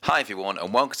Hi everyone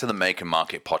and welcome to the Make and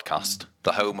Market podcast,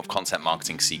 the home of content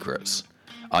marketing secrets.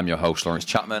 I'm your host Lawrence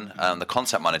Chapman and I'm the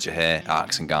content manager here at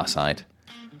Axon Garside.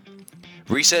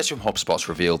 Research from HubSpot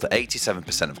revealed that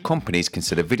 87% of companies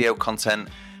consider video content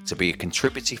to be a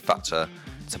contributory factor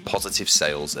to positive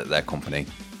sales at their company.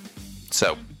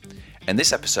 So, in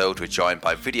this episode we're joined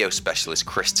by video specialist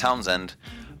Chris Townsend,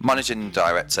 managing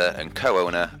director and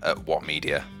co-owner at What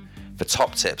Media, for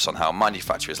top tips on how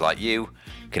manufacturers like you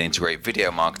can integrate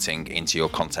video marketing into your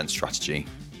content strategy.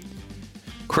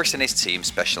 Chris and his team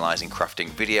specialise in crafting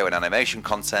video and animation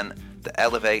content that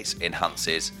elevates,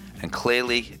 enhances, and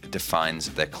clearly defines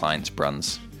their clients'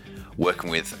 brands, working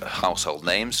with household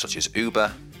names such as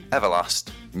Uber,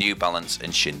 Everlast, New Balance,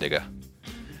 and Shindigger.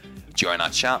 During our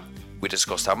chat, we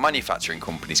discussed how manufacturing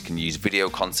companies can use video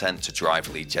content to drive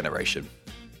lead generation.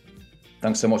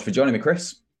 Thanks so much for joining me,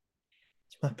 Chris.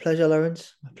 It's my pleasure,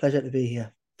 Lawrence. My pleasure to be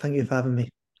here. Thank you for having me.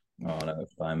 Oh, no,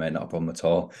 it's fine, mate. Not a problem at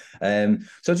all.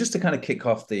 So just to kind of kick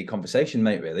off the conversation,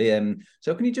 mate, really.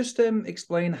 So can you just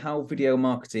explain how video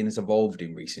marketing has evolved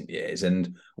in recent years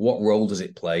and what role does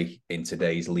it play in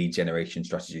today's lead generation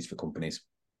strategies for companies?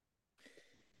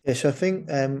 Yeah, so I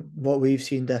think what we've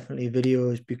seen, definitely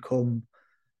video has become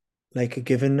like a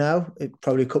given now.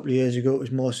 Probably a couple of years ago, it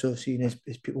was more so seen as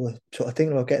people were sort of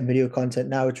thinking about getting video content.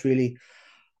 Now it's really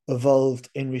evolved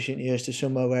in recent years to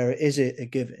somewhere where it is a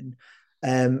given.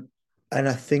 And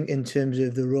I think in terms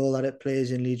of the role that it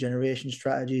plays in lead generation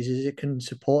strategies is it can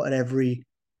support at every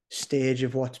stage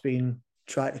of what's been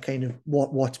tried to kind of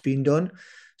what's been done.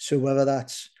 So whether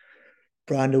that's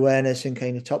brand awareness and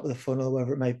kind of top of the funnel,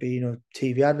 whether it might be,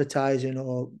 TV advertising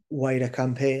or wider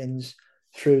campaigns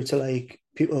through to like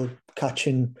people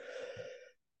catching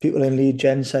people in lead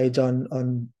gen sites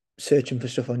on searching for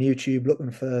stuff on YouTube,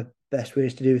 looking for best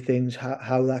ways to do things,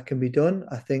 how that can be done.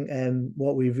 I think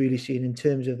what we've really seen in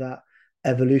terms of that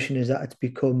evolution is that it's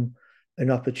become an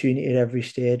opportunity at every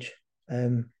stage,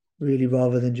 really,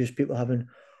 rather than just people having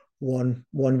one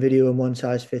video and one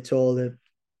size fits all. They're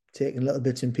taking little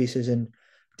bits and pieces and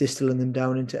distilling them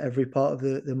down into every part of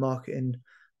the marketing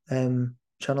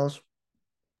channels.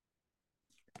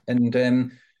 And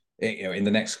in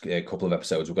the next couple of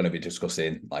episodes, we're going to be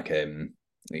discussing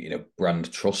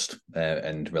brand trust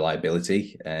and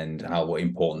reliability and how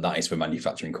important that is for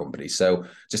manufacturing companies. So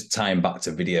just tying back to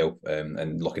video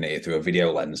and looking at it through a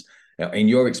video lens, in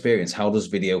your experience, how does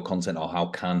video content or how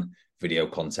can video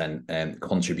content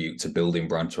contribute to building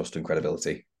brand trust and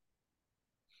credibility?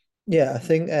 Yeah, I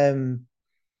think it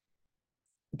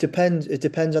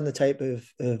depends on the type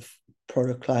of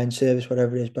product, client, service,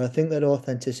 whatever it is. But I think that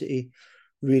authenticity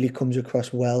really comes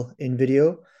across well in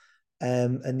video.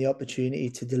 And the opportunity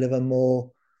to deliver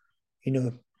more,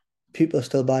 people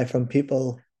still buy from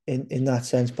people in that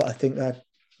sense. But I think that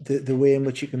the way in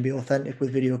which you can be authentic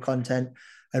with video content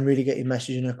and really get your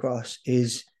messaging across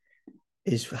is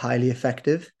highly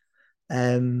effective.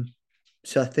 So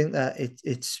I think that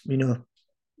it's to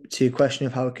your question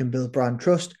of how it can build brand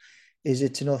trust, is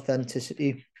it's an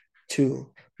authenticity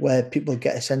tool where people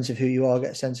get a sense of who you are,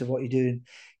 get a sense of what you're doing,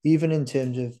 even in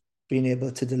terms of being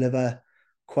able to deliver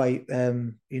quite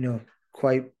a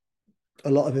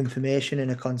lot of information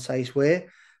in a concise way.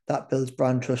 That builds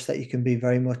brand trust, that you can be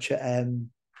very much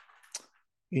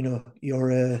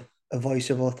you're a voice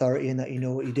of authority and that you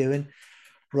know what you're doing,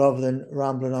 rather than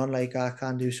rambling on like I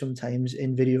can do sometimes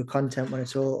in video content when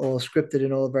it's all scripted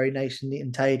and all very nice and neat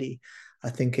and tidy.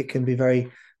 I think it can be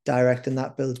very direct, and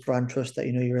that builds brand trust that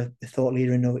you're a thought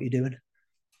leader and know what you're doing.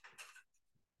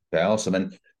 Okay, awesome.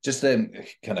 And just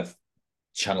kind of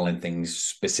channeling things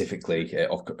specifically,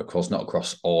 of course, not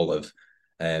across all of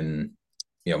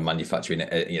manufacturing,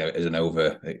 as an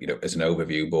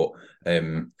overview, but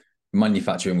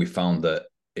manufacturing, we found that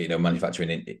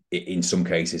manufacturing in some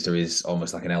cases there is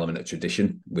almost like an element of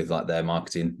tradition with like their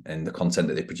marketing and the content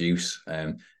that they produce.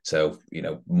 So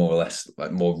more or less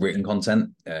like more written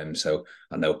content. So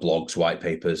I know blogs, white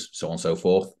papers, so on and so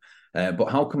forth. But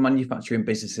how can manufacturing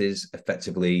businesses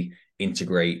effectively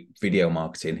integrate video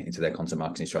marketing into their content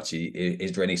marketing strategy?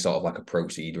 Is there any sort of like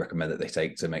approach that you'd recommend that they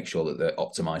take to make sure that they're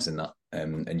optimizing that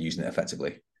and using it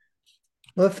effectively?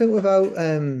 Well, I think without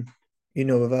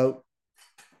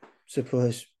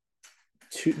suppose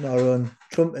shooting our own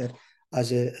trumpet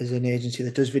as an agency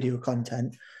that does video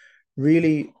content,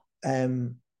 really,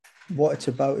 what it's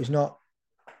about is not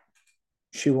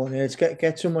shoehorning it. It's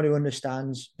get someone who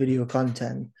understands video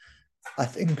content. I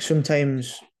think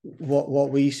sometimes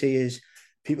what we see is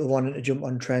people wanting to jump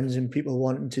on trends and people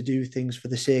wanting to do things for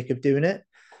the sake of doing it.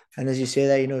 And as you say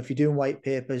there, if you're doing white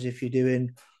papers, if you're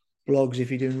doing blogs, if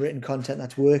you're doing written content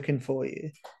that's working for you,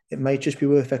 it might just be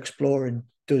worth exploring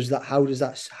how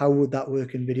would that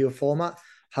work in video format?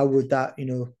 How would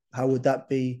that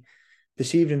be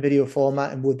perceived in video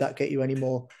format, and would that get you any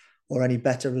more or any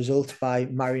better results by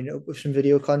marrying it up with some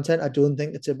video content? I don't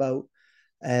think it's about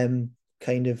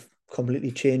kind of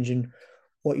completely changing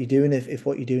what you're doing if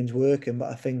what you're doing is working,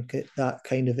 but I think that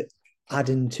kind of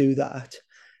adding to that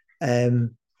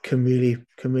can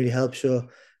really help. So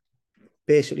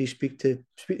basically speak to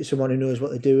someone who knows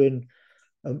what they're doing,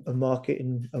 a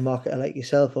marketer like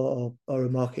yourself, or a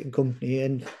marketing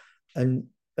company, and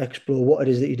explore what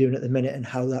it is that you're doing at the minute and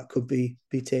how that could be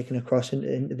taken across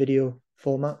into video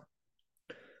format,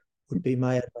 would be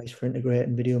my advice for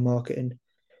integrating video marketing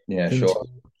Yeah, into sure.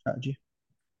 strategy.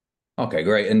 Okay,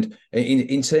 great. And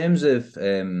in terms of,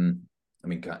 I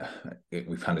mean,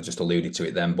 we've kind of just alluded to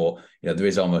it then, but there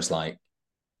is almost like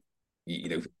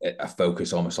a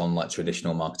focus almost on like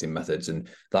traditional marketing methods, and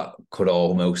that could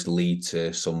almost lead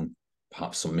to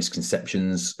perhaps some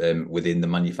misconceptions within the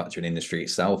manufacturing industry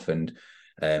itself, and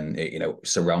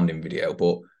surrounding video.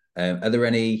 But are there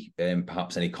any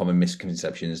perhaps any common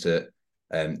misconceptions that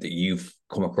you've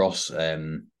come across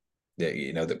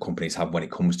that companies have when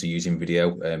it comes to using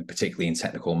video, particularly in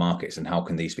technical markets, and how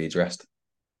can these be addressed?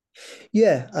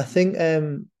 Yeah, I think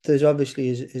there's obviously,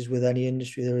 is with any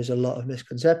industry, there is a lot of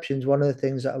misconceptions. One of the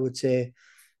things that I would say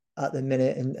at the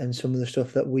minute, and some of the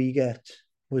stuff that we get,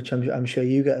 which I'm sure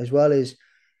you get as well, is,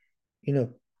 as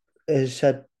I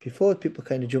said before, people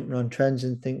kind of jumping on trends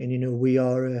and thinking, we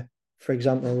are for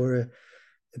example, we're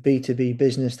a B2B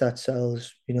business that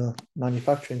sells,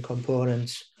 manufacturing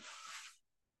components.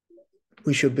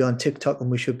 We should be on TikTok,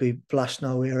 and we should be blasting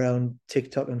our way around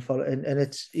TikTok and follow. And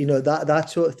it's, that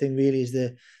sort of thing really is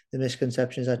the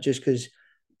misconception, is that just because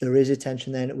there is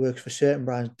attention there and it works for certain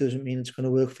brands doesn't mean it's going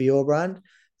to work for your brand.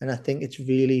 And I think it's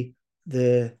really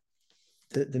the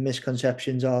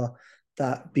misconceptions are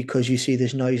that because you see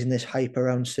this noise and this hype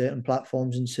around certain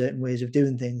platforms and certain ways of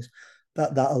doing things,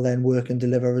 that'll then work and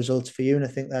deliver results for you. And I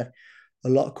think that a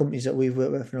lot of companies that we've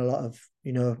worked with, and a lot of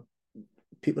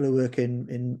people who work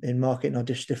in marketing, or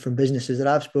just different businesses that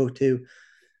I've spoke to,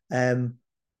 they've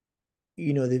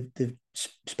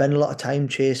spent a lot of time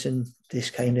chasing this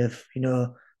kind of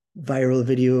viral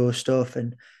video stuff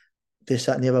and this,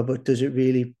 that, and the other. But does it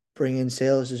really bring in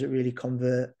sales? Does it really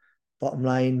convert? Bottom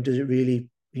line, does it really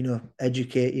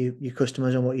educate your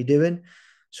customers on what you're doing?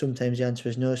 Sometimes the answer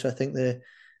is no. So I think the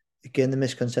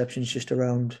misconception is just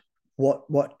around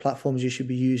what platforms you should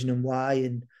be using and why,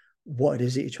 and what it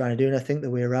is that you're trying to do. And I think the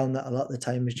way around that a lot of the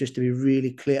time is just to be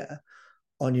really clear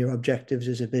on your objectives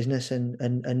as a business,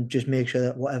 and just make sure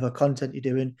that whatever content you're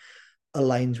doing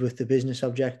aligns with the business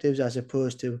objectives, as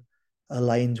opposed to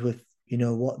aligns with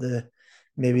what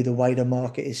maybe the wider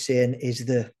market is saying is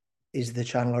the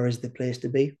channel or is the place to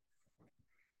be.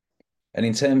 And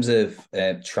in terms of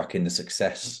tracking the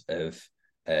success of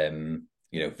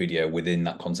video within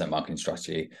that content marketing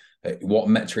strategy, what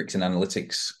metrics and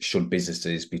analytics should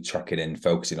businesses be tracking and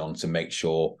focusing on to make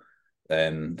sure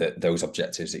that those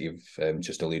objectives that you've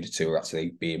just alluded to are actually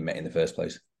being met in the first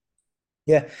place?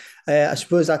 Yeah, I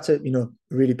suppose that's a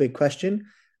really big question.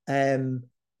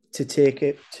 To take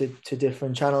it to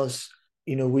different channels,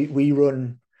 we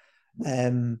run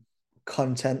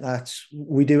content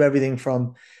we do everything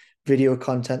from video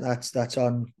content that's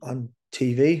on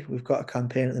TV. We've got a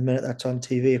campaign at the minute that's on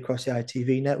TV across the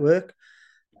ITV network.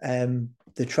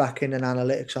 The tracking and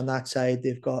analytics on that side,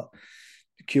 they've got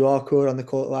the QR code on the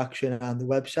call to action and the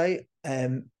website.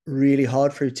 Really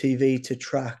hard through TV to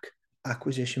track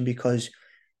acquisition, because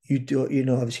you don't,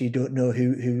 obviously you don't know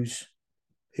who's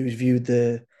viewed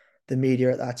the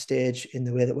media at that stage in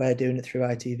the way that we're doing it through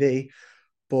ITV.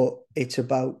 But it's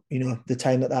about, the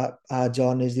time that ad's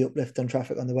on, is the uplift on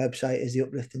traffic on the website, is the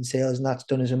uplift in sales, and that's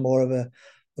done as a more of a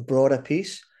broader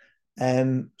piece.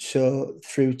 So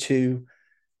through to,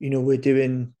 we're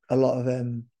doing a lot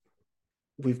of,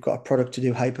 we've got a product to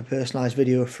do hyper personalized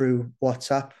video through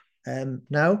WhatsApp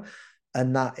now,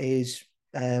 and that is,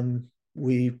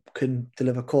 we can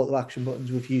deliver call to action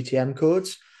buttons with UTM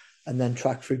codes, and then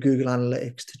track through Google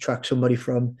Analytics to track somebody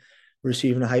from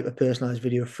receiving a hyper personalized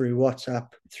video through WhatsApp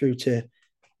through to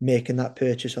making that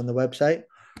purchase on the website.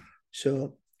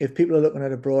 So if people are looking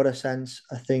at a broader sense,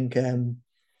 I think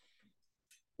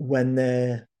when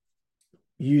they're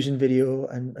using video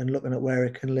and looking at where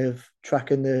it can live,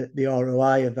 tracking the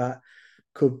ROI of that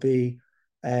could be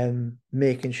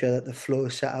making sure that the flow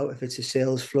is set out. If it's a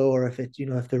sales flow, or if it's,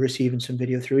 if they're receiving some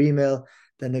video through email,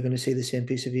 then they're going to see the same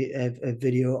piece of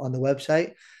video on the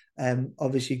website.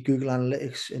 Obviously Google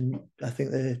Analytics, and I think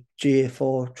the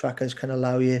GA4 trackers can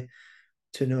allow you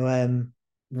to know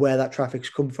where that traffic's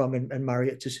come from, and marry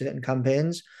it to certain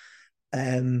campaigns.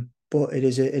 But it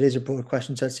is a broad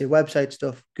question. So I'd say website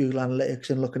stuff, Google Analytics,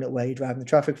 and looking at where you're driving the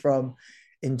traffic from.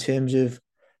 In terms of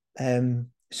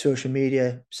social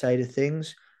media side of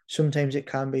things, sometimes it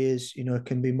can be it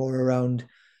can be more around,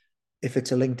 if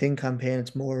it's a LinkedIn campaign,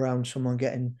 it's more around someone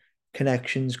getting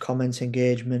connections, comments,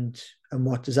 engagement, and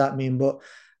what does that mean? But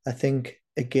I think,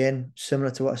 again,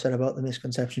 similar to what I said about the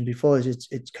misconception before, is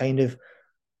it's kind of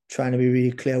trying to be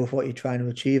really clear with what you're trying to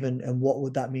achieve, and what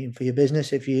would that mean for your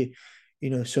business. If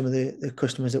some of the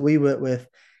customers that we work with,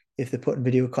 if they're putting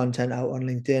video content out on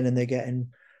LinkedIn and they're getting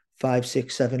 5,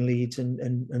 6, 7 leads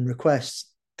and requests,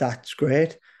 that's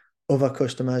great. Other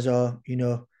customers are,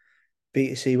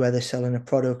 B2C, where they're selling a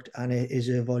product and it is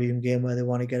a volume game where they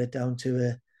want to get it down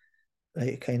to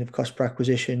a kind of cost per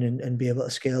acquisition and be able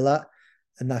to scale that.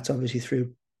 And that's obviously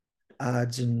through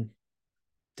ads and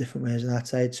different ways on that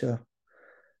side. So a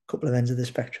couple of ends of the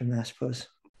spectrum there, I suppose.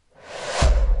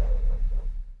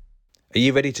 Are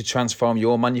you ready to transform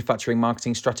your manufacturing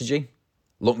marketing strategy?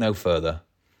 Look no further.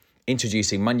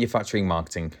 Introducing Manufacturing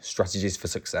Marketing Strategies for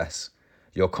Success,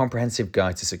 your comprehensive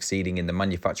guide to succeeding in the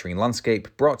manufacturing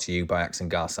landscape, brought to you by Axon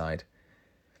Garside.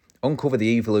 Uncover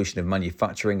the evolution of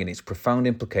manufacturing and its profound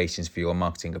implications for your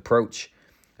marketing approach,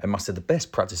 and master the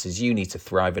best practices you need to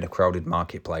thrive in a crowded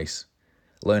marketplace.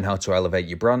 Learn how to elevate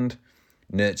your brand,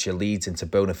 nurture leads into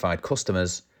bona fide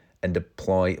customers, and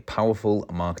deploy powerful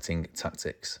marketing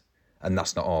tactics. And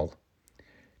that's not all.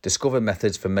 Discover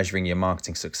methods for measuring your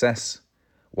marketing success,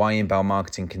 why inbound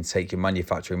marketing can take your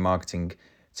manufacturing marketing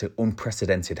to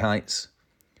unprecedented heights,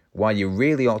 why you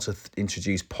really ought to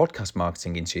introduce podcast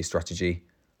marketing into your strategy,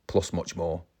 plus much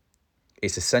more.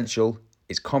 It's essential,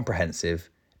 it's comprehensive,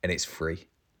 and it's free.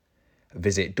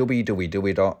 Visit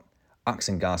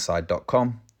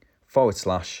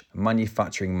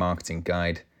www.axongarside.com/manufacturing marketing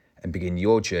guide and begin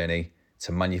your journey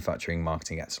to manufacturing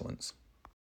marketing excellence.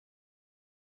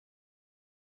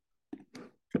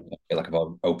 I feel like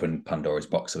I've opened Pandora's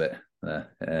box a bit there.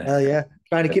 Well, yeah,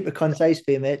 trying to keep it concise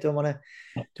for you, mate. Don't want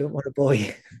to bore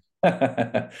you.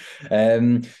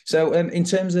 So in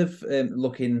terms of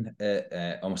looking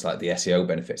at almost like the SEO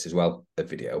benefits as well of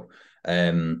video,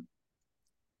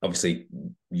 obviously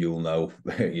you'll know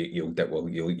you'll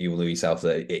know yourself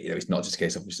that it's not just a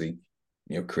case of obviously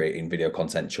creating video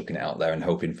content, chucking it out there and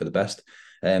hoping for the best.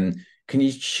 Can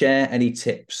you share any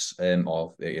tips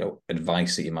or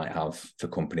advice that you might have for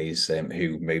companies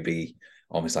who may be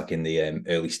almost like in the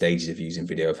early stages of using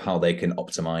video, of how they can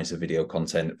optimize the video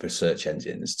content for search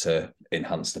engines to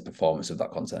enhance the performance of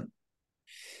that content?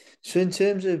 So in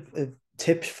terms of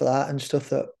tips for that and stuff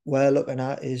that we're looking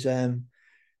at is,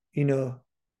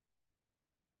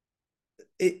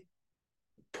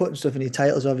 putting stuff in your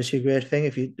title is obviously a great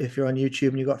thing. If you're on YouTube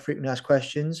and you've got frequently asked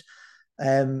questions,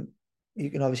 you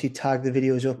can obviously tag the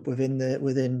videos up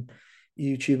within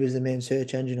YouTube as the main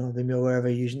search engine, or Vimeo, wherever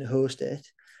you're using to host it.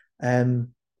 And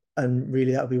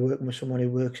really that would be working with someone who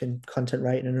works in content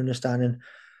writing and understanding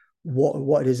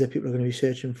what it is that people are going to be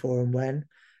searching for and when.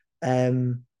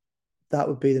 That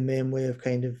would be the main way of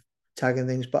kind of tagging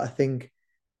things. But I think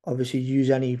obviously use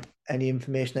any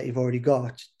information that you've already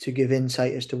got to give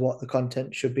insight as to what the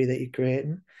content should be that you're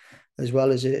creating, as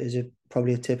well as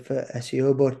probably a tip for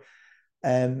SEO. But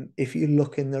if you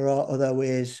look in, there are other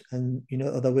ways, and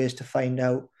other ways to find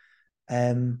out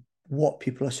what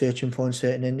people are searching for in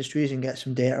certain industries and get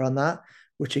some data on that,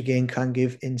 which again can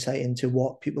give insight into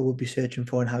what people would be searching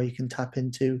for and how you can tap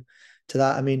into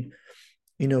that. I mean,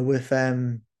 with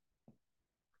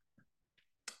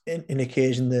in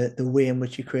occasion, the way in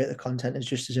which you create the content is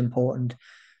just as important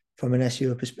from an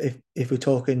SEO perspective. If we're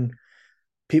talking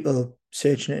people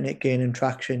searching it and it gaining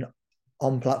traction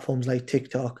on platforms like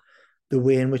TikTok, the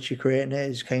way in which you're creating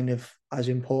it is kind of as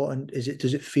important.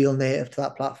 Does it feel native to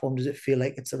that platform? Does it feel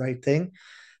like it's the right thing?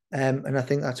 And I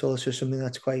think that's also something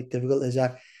that's quite difficult, is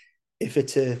that if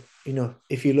it's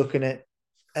if you're looking at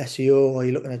SEO, or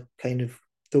you're looking at kind of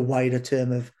the wider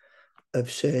term of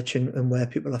search and where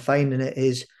people are finding it,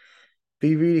 is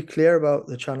be really clear about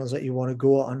the channels that you want to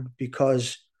go on,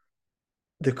 because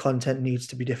the content needs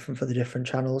to be different for the different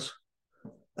channels.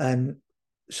 And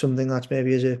something that's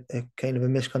maybe is a kind of a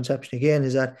misconception again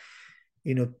is that,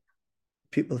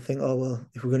 people think, oh, well,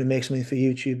 if we're going to make something for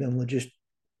YouTube, then we'll just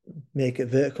make it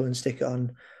vertical and stick it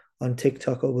on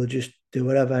TikTok, or we'll just do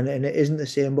whatever. And it isn't the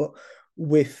same, but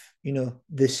with,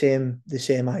 the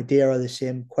same idea or the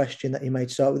same question that you might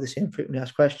start with, the same frequently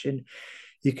asked question,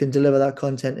 you can deliver that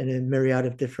content in a myriad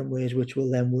of different ways, which will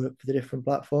then work for the different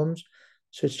platforms.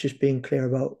 So it's just being clear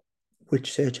about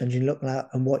which search engine you're looking at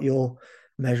and what your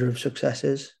measure of success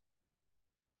is.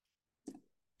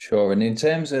 Sure. And in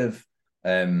terms of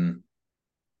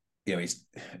it's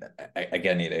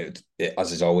again,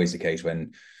 as is always the case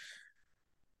when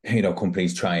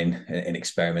companies try and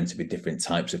experiment with different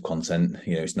types of content.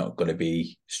 It's not going to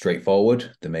be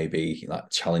straightforward. There may be like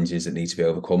challenges that need to be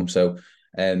overcome. So,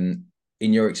 in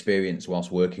your experience,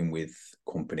 whilst working with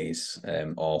companies,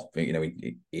 or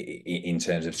in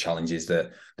terms of challenges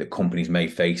that companies may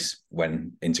face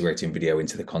when integrating video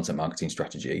into the content marketing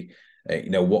strategy,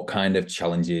 what kind of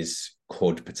challenges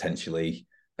could potentially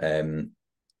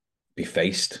be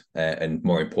faced, and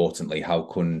more importantly, how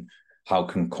can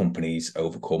companies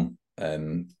overcome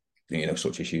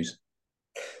such issues?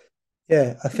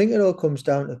 Yeah, I think it all comes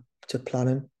down to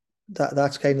planning.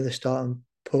 That's kind of the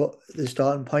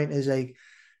starting point is like,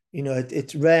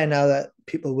 it's rare now that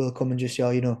people will come and just say,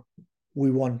 oh,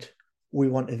 we want we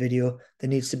want a video. There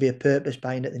needs to be a purpose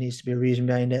behind it. There needs to be a reason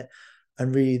behind it.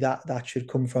 And really that should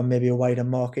come from maybe a wider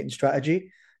marketing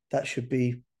strategy. That should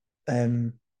be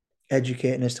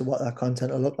educating as to what that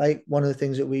content will look like. One of the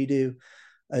things that we do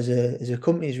as a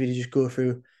company is really just go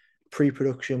through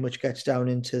pre-production, which gets down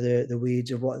into the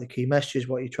weeds of what are the key messages,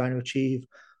 what you're trying to achieve,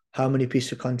 how many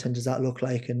pieces of content does that look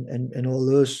like, and all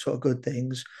those sort of good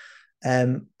things.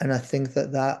 And I think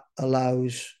that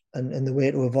allows, and the way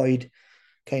to avoid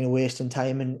kind of wasting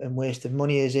time and wasting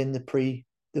money is in the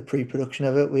pre-production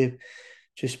of it. We're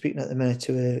just speaking at the minute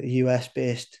to a US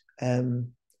based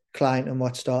client, and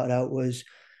what started out was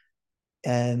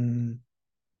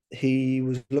he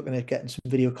was looking at getting some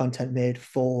video content made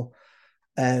for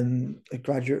a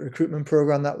graduate recruitment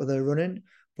program that they're running.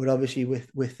 But obviously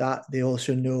with that, they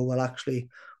also know, well, actually,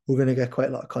 we're going to get quite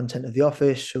a lot of content of the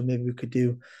office. So maybe we could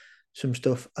do some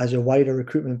stuff as a wider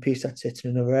recruitment piece that sits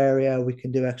in another area. We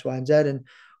can do X, Y, and Z. And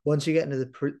once you get into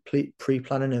the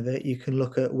pre-planning of it, you can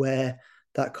look at where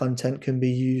that content can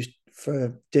be used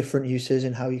for different uses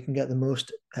and how you can get the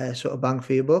most sort of bang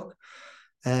for your buck.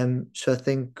 So I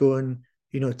think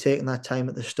taking that time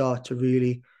at the start to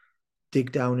really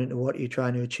dig down into what you're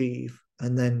trying to achieve,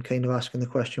 and then kind of asking the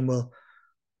question, well,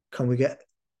 can we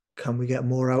get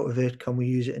more out of it? Can we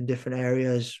use it in different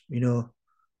areas?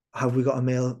 Have we got a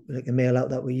mail out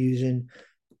that we're using?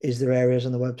 Is there areas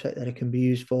on the website that it can be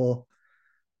used for?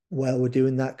 While we're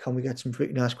doing that, can we get some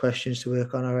freaking nice questions to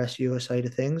work on our SEO side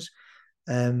of things?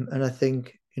 And I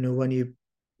think, when you,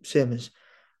 same as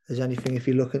anything, if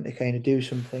you're looking to kind of do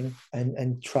something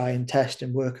and try and test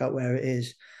and work out where it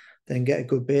is, then get a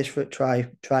good base for it,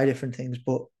 try different things,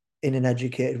 but in an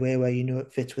educated way where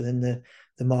it fits within the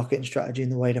marketing strategy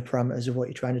and the wider parameters of what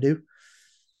you're trying to do.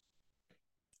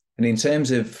 And in terms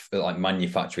of like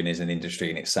manufacturing as an industry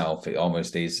in itself, it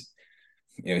almost is,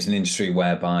 it's an industry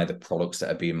whereby the products that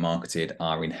are being marketed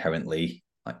are inherently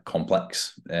like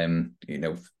complex,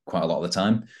 quite a lot of the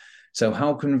time. So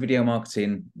how can video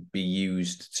marketing be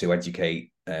used to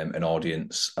educate an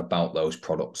audience about those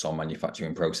products or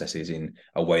manufacturing processes in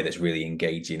a way that's really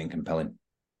engaging and compelling?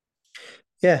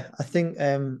 Yeah, I think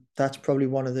that's probably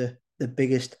one of the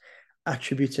biggest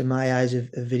attributes in my eyes of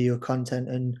video content.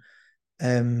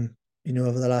 And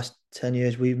over the last 10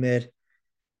 years, we've made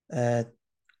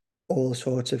all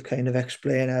sorts of kind of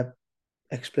explainer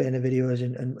videos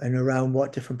and around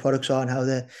what different products are and how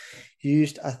they're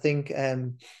used. I think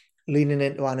leaning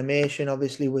into animation,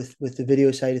 obviously with the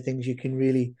video side of things, you can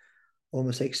really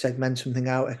almost like segment something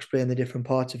out, explain the different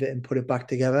parts of it, and put it back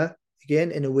together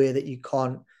again in a way that you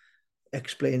can't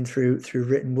explain through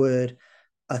written word.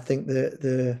 I think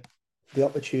the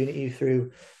opportunity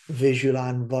through visual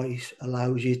and voice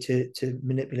allows you to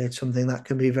manipulate something that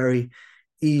can be very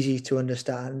easy to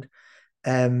understand.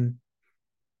 But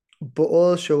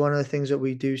also one of the things that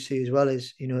we do see as well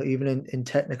is, even in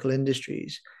technical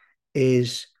industries,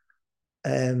 is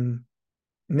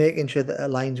making sure that it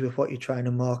aligns with what you're trying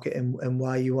to market and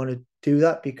why you want to do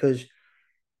that. Because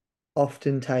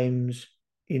oftentimes,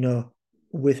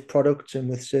 with products and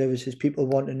with services, people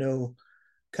want to know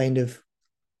kind of,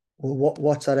 well,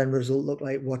 what's that end result look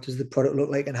like? What does the product look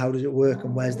like, and how does it work,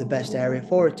 and where's the best area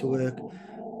for it to work,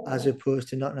 as opposed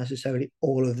to not necessarily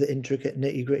all of the intricate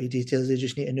nitty gritty details. They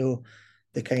just need to know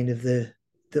the kind of the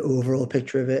overall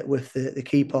picture of it with the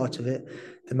key parts of it.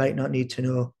 They might not need to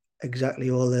know exactly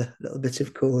all the little bits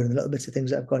of code and the little bits of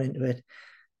things that have gone into it.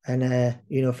 And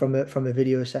from a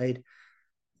video side,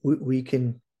 we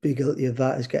can be guilty of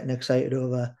that, as getting excited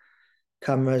over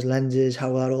cameras, lenses,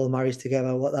 how that all marries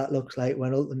together, what that looks like,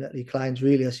 when ultimately clients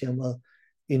really are saying, well,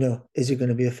 is it going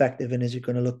to be effective and is it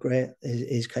going to look great?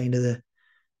 Is kind of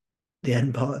the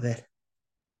end part of it.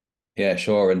 Yeah,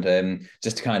 sure. And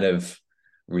just to kind of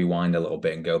rewind a little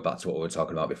bit and go back to what we were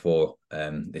talking about before,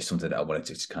 there's something that I wanted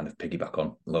to kind of piggyback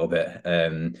on a little bit.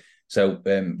 So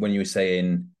when you were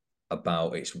saying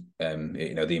about its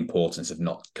the importance of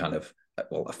not kind of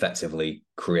effectively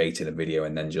creating a video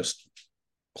and then just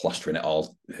plastering it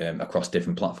all across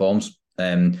different platforms.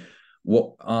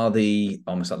 What are the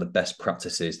almost like the best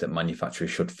practices that manufacturers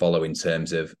should follow in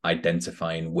terms of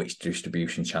identifying which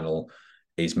distribution channel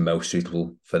is most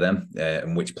suitable for them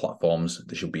and which platforms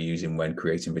they should be using when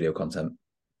creating video content?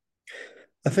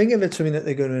 I think if it's something that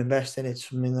they're going to invest in, it's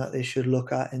something that they should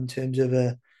look at in terms of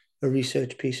a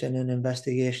research piece and an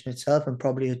investigation itself, and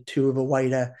probably a two of a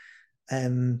wider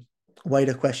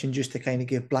question just to kind of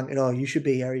give blanket, oh, you should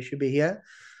be here, you should be here.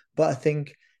 But I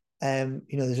think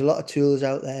there's a lot of tools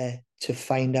out there to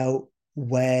find out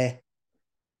where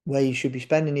you should be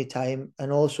spending your time,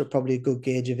 and also probably a good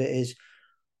gauge of it is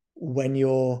when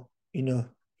you're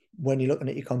looking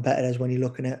at your competitors, when you're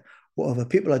looking at what other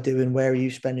people are doing, where are you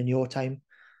spending your time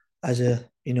as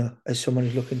as someone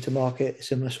who's looking to market a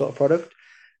similar sort of product,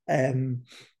 and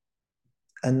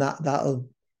that'll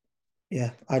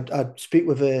I'd speak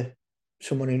with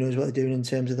someone who knows what they're doing in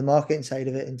terms of the marketing side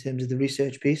of it, in terms of the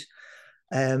research piece,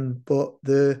 but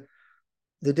the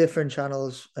different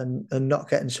channels and not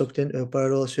getting sucked into it, but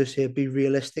I'd also say be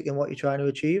realistic in what you're trying to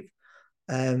achieve,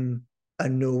 and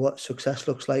know what success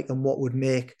looks like and what would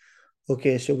make,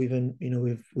 okay, so we've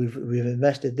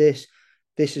invested this.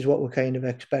 This is what we're kind of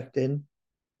expecting.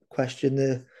 Question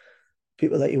the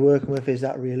people that you're working with, is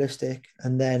that realistic?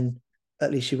 And then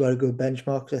at least you've got a good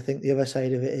benchmark. Because I think the other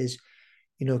side of it is,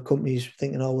 companies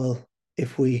thinking, oh, well,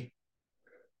 the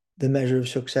measure of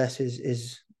success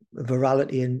is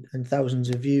virality and thousands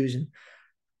of views and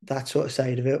that sort of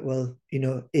side of it. Well,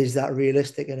 is that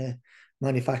realistic in a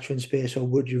manufacturing space, or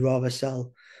would you rather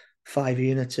sell 5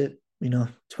 units at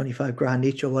 25 grand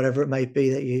each, or whatever it might be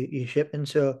that you're shipping?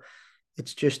 So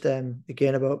it's just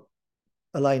again about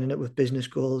aligning it with business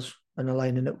goals and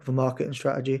aligning it with a marketing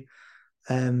strategy,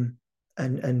 and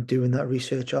doing that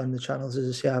research on the channels. As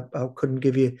I say, I couldn't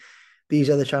give you these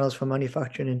other channels for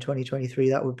manufacturing in 2023.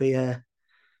 That would be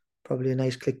probably a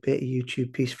nice clickbait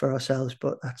YouTube piece for ourselves,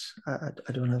 but I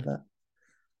don't have that.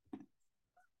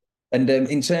 And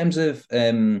in terms of,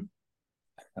 I mean,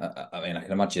 I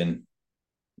can imagine,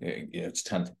 it's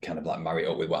kind of like marry it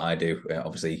up with what I do,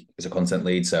 obviously as a content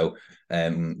lead. So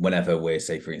whenever we're,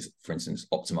 say, for instance,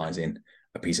 optimizing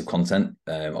a piece of content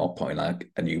or putting like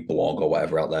a new blog or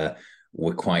whatever out there,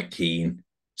 we're quite keen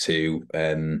to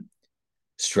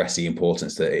stress the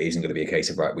importance that it isn't going to be a case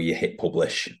of, right, where you hit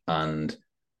publish and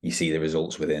you see the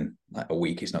results within like a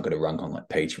week. It's not going to rank on like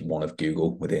page 1 of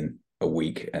Google within a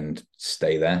week and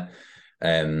stay there.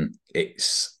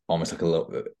 It's almost like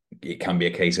it can be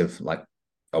a case of like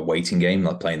a waiting game,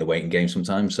 like playing the waiting game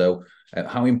sometimes. So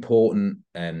how important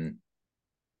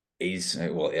is,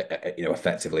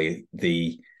 effectively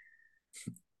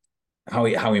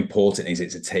how important is it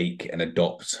to take and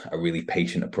adopt a really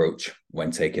patient approach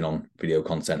when taking on video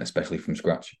content, especially from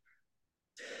scratch?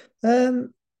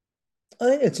 I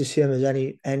think it's the same as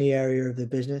any area of the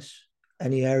business.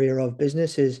 Any area of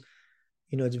business is,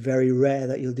 it's very rare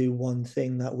that you'll do one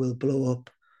thing that will blow up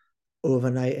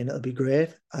overnight and it'll be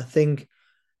great. I think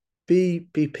be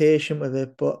patient with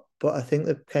it, but I think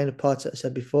the kind of parts that I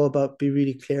said before about be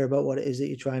really clear about what it is that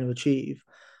you're trying to achieve.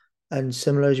 And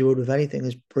similar as you would with anything,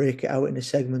 is break it out into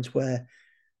segments where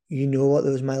you know what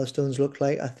those milestones look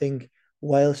like. I think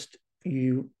whilst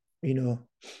in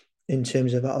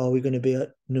terms of, are we going to be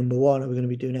at number one? Are we going to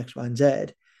be doing X, Y, and Z?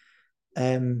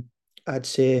 I'd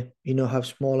say, have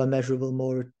smaller, measurable,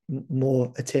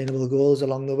 more attainable goals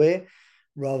along the way,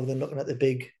 rather than looking at the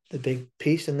big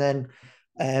piece. And then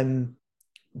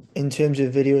in terms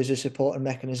of video as a supporting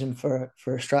mechanism for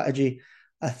a strategy,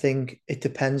 I think it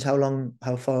depends how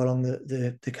far along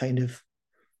the kind of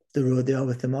the road they are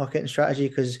with the marketing strategy,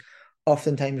 because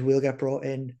oftentimes we'll get brought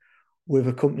in with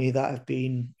a company that have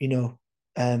been,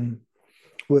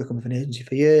 working with an agency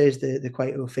for years. They're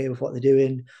quite au fait with what they're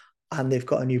doing, and they've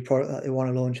got a new product that they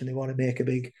want to launch and they want to make a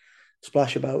big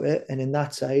splash about it. And in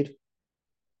that side,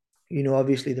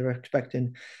 obviously they're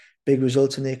expecting big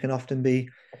results and they can often be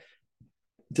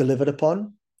delivered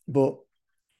upon. But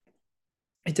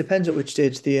it depends at which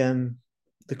stage the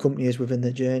company is within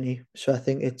the journey. So I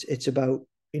think it's about,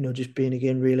 just being,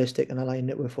 again, realistic and aligning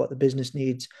it with what the business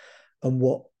needs and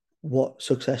what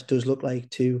success does look like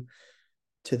to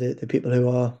the people who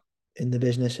are in the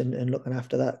business and looking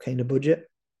after that kind of budget.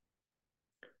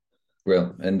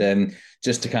 Real. And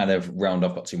just to kind of round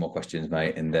off, got 2 more questions,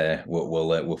 mate, and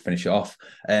we'll finish it off.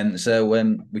 So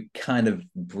we kind of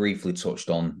briefly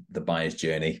touched on the buyer's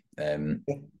journey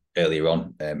earlier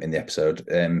on in the episode.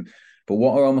 But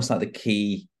what are almost like the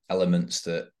key elements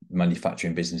that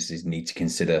manufacturing businesses need to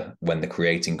consider when they're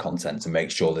creating content to make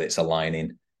sure that it's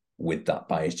aligning with that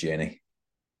buyer's journey?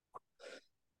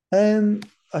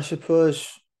 I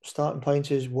suppose starting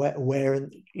point is where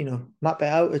and map it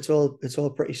out. It's all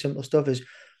pretty simple stuff. Is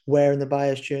where in the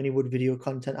buyer's journey would video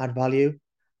content add value,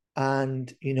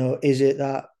 and is it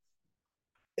that,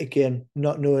 again,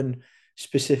 not knowing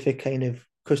specific kind of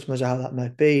customers, how that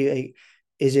might be. Like,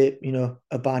 is it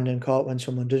abandoned cart when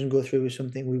someone doesn't go through with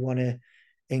something? We want to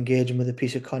engage them with a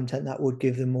piece of content that would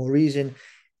give them more reason.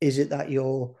 Is it that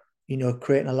you're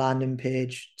creating a landing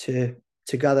page to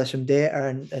gather some data,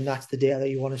 and that's the data that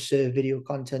you want to serve video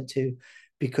content to,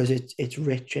 because it's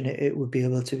rich and it would be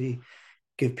able to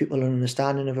give people an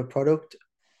understanding of a product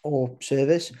or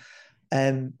service.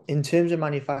 In terms of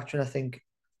manufacturing, I think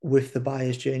with the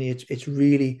buyer's journey, it's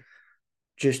really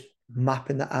just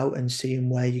mapping that out and seeing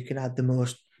where you can add the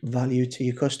most value to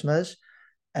your customers.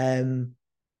 And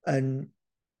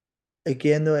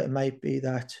again, though, it might be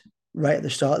that right at the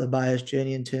start of the buyer's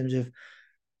journey, in terms of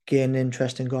gaining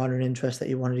interest and garnering interest, that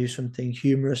you want to do something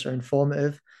humorous or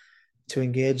informative to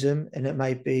engage them. And it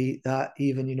might be that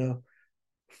even,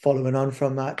 following on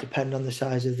from that, depending on the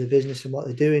size of the business and what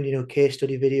they're doing, case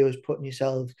study videos, putting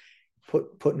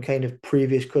kind of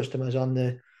previous customers on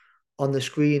the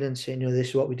screen and saying, this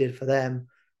is what we did for them.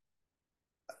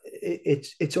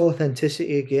 It's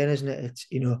authenticity again, isn't it? It's,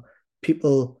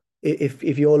 people,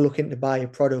 if you're looking to buy a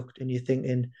product and you're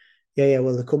thinking,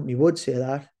 well, the company would say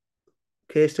that,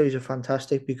 case studies are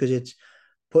fantastic, because it's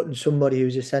putting somebody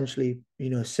who's essentially,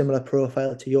 similar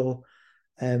profile to your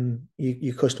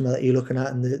customer that you're looking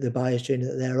at and the buyer's journey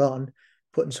that they're on,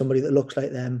 putting somebody that looks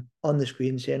like them on the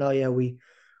screen saying,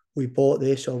 we bought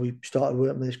this, or we started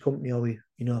working with this company, or we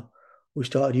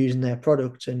started using their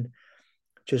products, and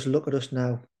just look at us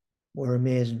now, we're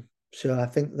amazing. So I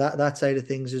think that side of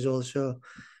things is also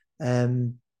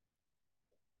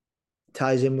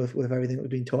ties in with everything we've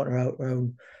been talking about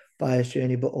around buyer's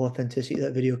journey, but authenticity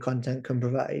that video content can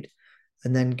provide,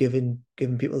 and then giving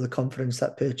people the confidence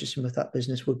that purchasing with that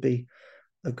business would be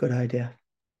a good idea.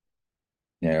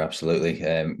 Yeah, absolutely.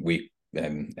 We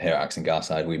here at Axon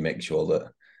Garside, we make sure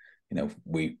that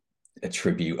we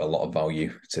attribute a lot of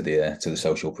value to the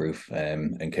social proof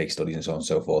and case studies and so on and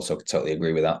so forth. So I totally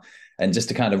agree with that. And just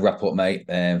to kind of wrap up, mate,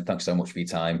 thanks so much for your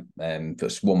time.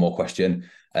 Just one more question.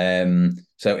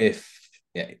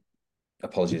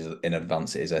 Apologies in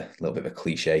advance, it is a little bit of a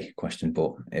cliche question,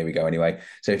 but here we go anyway.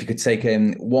 So if you could take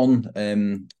one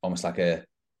almost like a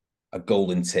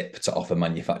golden tip to offer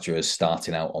manufacturers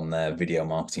starting out on their video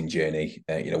marketing journey,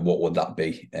 what would that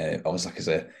be? Almost like as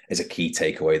a key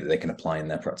takeaway that they can apply in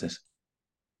their practice.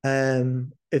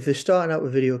 If they're starting out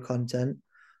with video content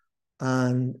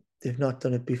and they've not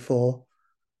done it before,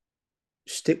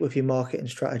 stick with your marketing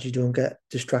strategy. Don't get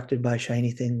distracted by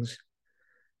shiny things.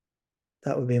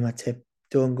 That would be my tip.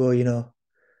 Don't go,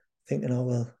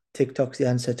 thinking, TikTok's the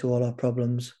answer to all our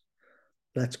problems.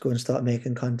 Let's go and start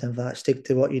making content for that. Stick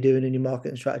to what you're doing in your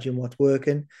marketing strategy and what's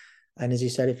working. And as you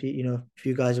said, if you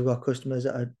guys have got customers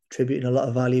that are attributing a lot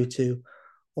of value to,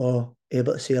 or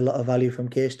able to see a lot of value from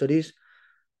case studies,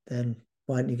 then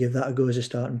why don't you give that a go as a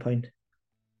starting point?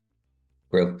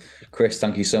 Brilliant. Chris,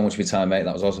 thank you so much for your time, mate.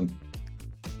 That was awesome.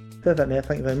 Perfect, mate.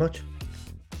 Thank you very much.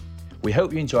 We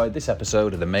hope you enjoyed this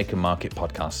episode of the Make and Market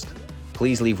podcast.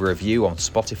 Please leave a review on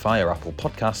Spotify or Apple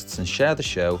Podcasts and share the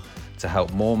show to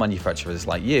help more manufacturers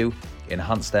like you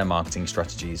enhance their marketing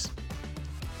strategies.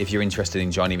 If you're interested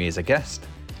in joining me as a guest,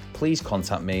 please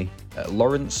contact me at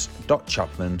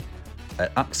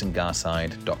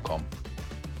lawrence.chapman@axongarside.com.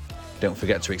 Don't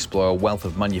forget to explore a wealth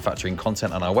of manufacturing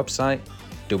content on our website,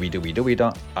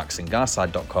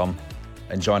 www.axongarside.com,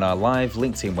 and join our live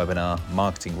LinkedIn webinar,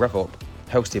 Marketing Rev Up,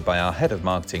 hosted by our Head of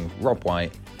Marketing, Rob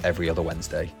White, every other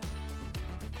Wednesday.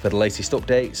 For the latest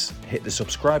updates, hit the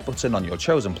subscribe button on your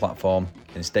chosen platform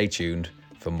and stay tuned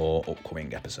for more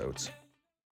upcoming episodes.